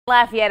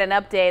Lafayette, an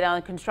update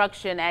on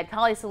construction at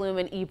Kaliste Saloom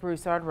and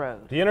Broussard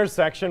Road. The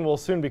intersection will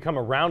soon become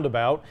a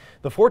roundabout.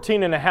 The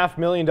 $14.5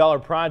 million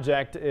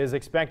project is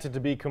expected to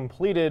be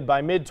completed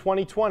by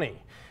mid-2020.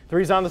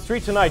 3's on the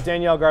street tonight.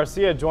 Danielle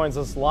Garcia joins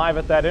us live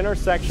at that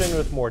intersection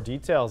with more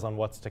details on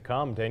what's to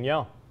come.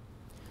 Danielle.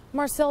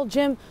 Marcel,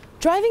 Jim,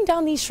 driving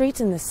down these streets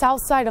in the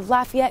south side of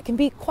Lafayette can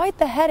be quite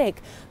the headache,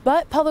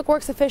 but Public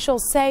Works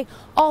officials say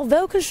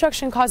although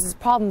construction causes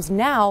problems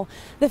now,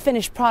 the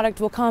finished product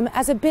will come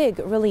as a big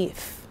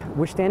relief.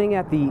 We're standing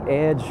at the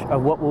edge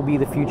of what will be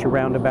the future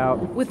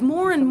roundabout. With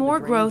more and more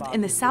growth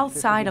in the south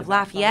side of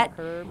Lafayette,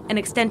 an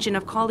extension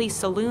of Kaliste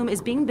Saloom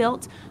is being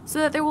built so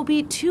that there will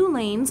be 2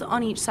 lanes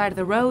on each side of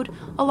the road,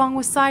 along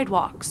with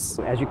sidewalks.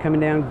 As you're coming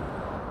down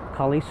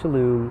Kaliste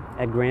Saloom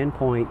at Grand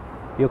Point,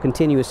 you'll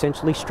continue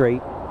essentially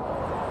straight,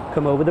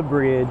 come over the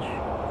bridge,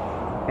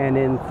 and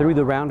then through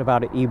the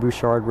roundabout at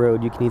Broussard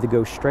Road, you can either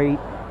go straight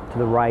to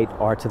the right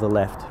or to the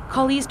left.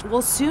 Kaliste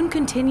will soon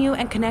continue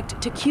and connect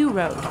to Q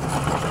Road.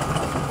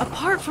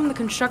 Apart from the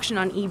construction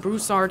on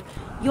Broussard,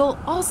 you'll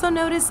also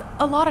notice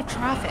a lot of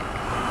traffic.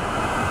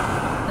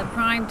 The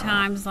prime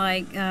times,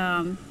 like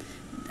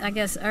I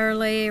guess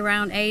early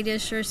around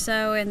 8ish or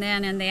so, and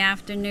then in the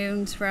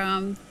afternoons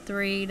from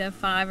 3 to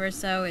 5 or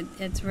so,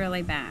 it's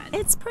really bad.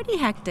 It's pretty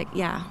hectic,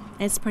 yeah.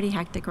 It's pretty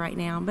hectic right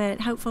now,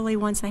 but hopefully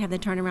once they have the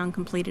turnaround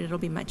completed, it'll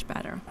be much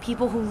better.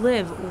 People who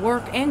live,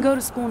 work, and go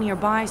to school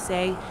nearby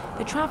say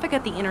the traffic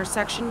at the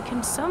intersection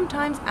can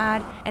sometimes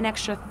add an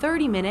extra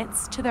 30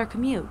 minutes to their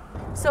commute.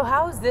 So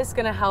how is this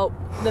going to help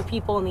the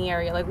people in the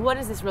area? Like, what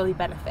does this really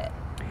benefit?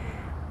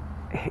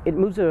 It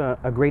moves a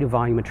greater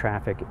volume of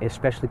traffic,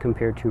 especially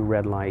compared to a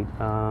red light.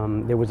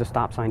 There was a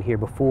stop sign here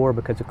before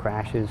because of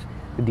crashes.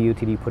 The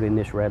DOTD put in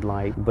this red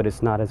light, but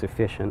it's not as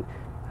efficient.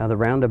 The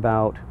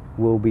roundabout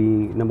will be,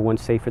 number one,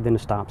 safer than a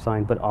stop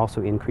sign, but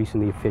also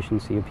increasing the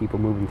efficiency of people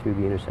moving through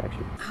the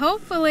intersection.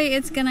 Hopefully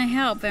it's going to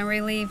help and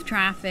relieve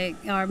traffic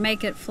or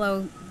make it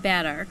flow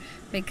better,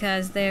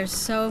 because there's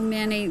so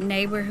many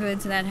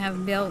neighborhoods that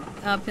have built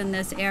up in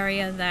this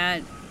area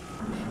that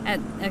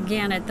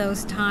at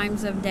those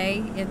times of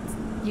day,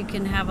 you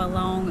can have a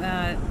long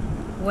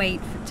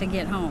wait to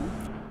get home.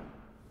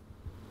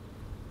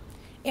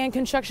 And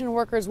construction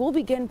workers will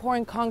begin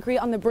pouring concrete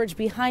on the bridge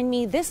behind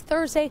me this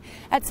Thursday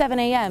at 7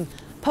 a.m.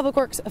 Public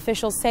Works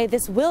officials say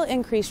this will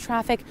increase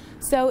traffic,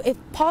 so if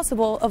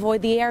possible,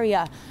 avoid the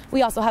area.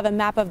 We also have a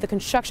map of the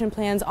construction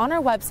plans on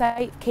our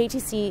website,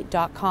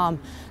 KATC.com.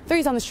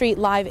 3's on the street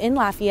live in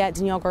Lafayette.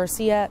 Danielle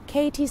Garcia,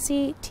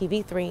 KATC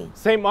TV3.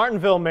 St.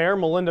 Martinville Mayor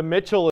Melinda Mitchell